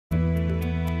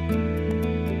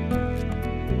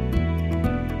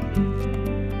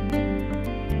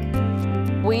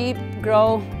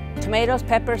grow tomatoes,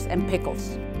 peppers, and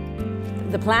pickles.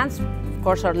 The plants, of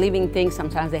course, are living things.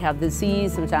 Sometimes they have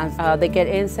disease, sometimes they get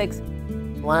insects.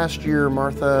 Last year,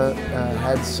 Martha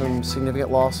had some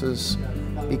significant losses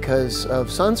because of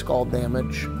sun scald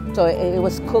damage. So it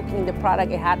was cooking the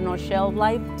product, it had no shelf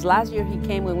life. Last year he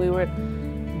came when we were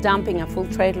dumping a full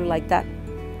trailer like that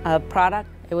product.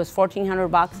 It was 1,400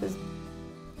 boxes.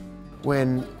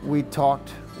 When we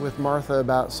talked with Martha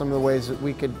about some of the ways that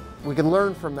we could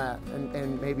learn from that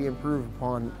and maybe improve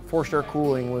upon, forced air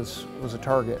cooling was a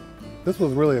target. This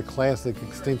was really a classic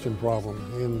extension problem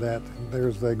in that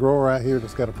there's a grower out here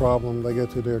that's got a problem. They go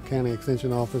to their county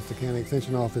extension office. The county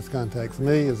extension office contacts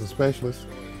me as a specialist.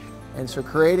 And so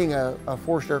creating a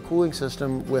forced air cooling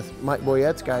system with Mike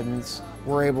Boyette's guidance,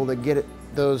 we're able to get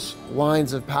those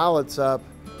lines of pallets up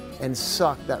and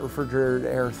suck that refrigerated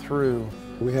air through.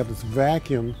 We have this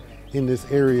vacuum in this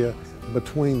area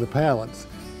between the pallets,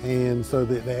 and so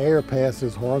the air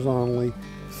passes horizontally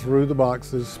through the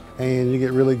boxes, and you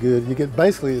get really good,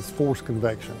 basically it's forced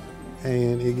convection,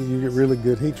 and you get really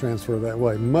good heat transfer that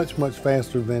way, much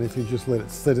faster than if you just let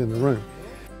it sit in the room.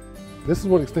 This is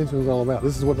what extension is all about.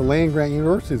 This is what the land grant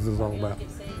universities is all about,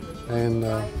 and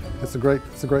it's a great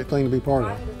thing to be part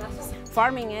of.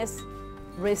 Farming is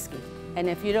risky, and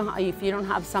if you don't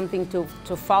have something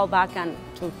to fall back on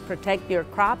to protect your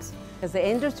crops, because the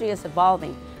industry is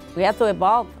evolving, we have to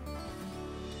evolve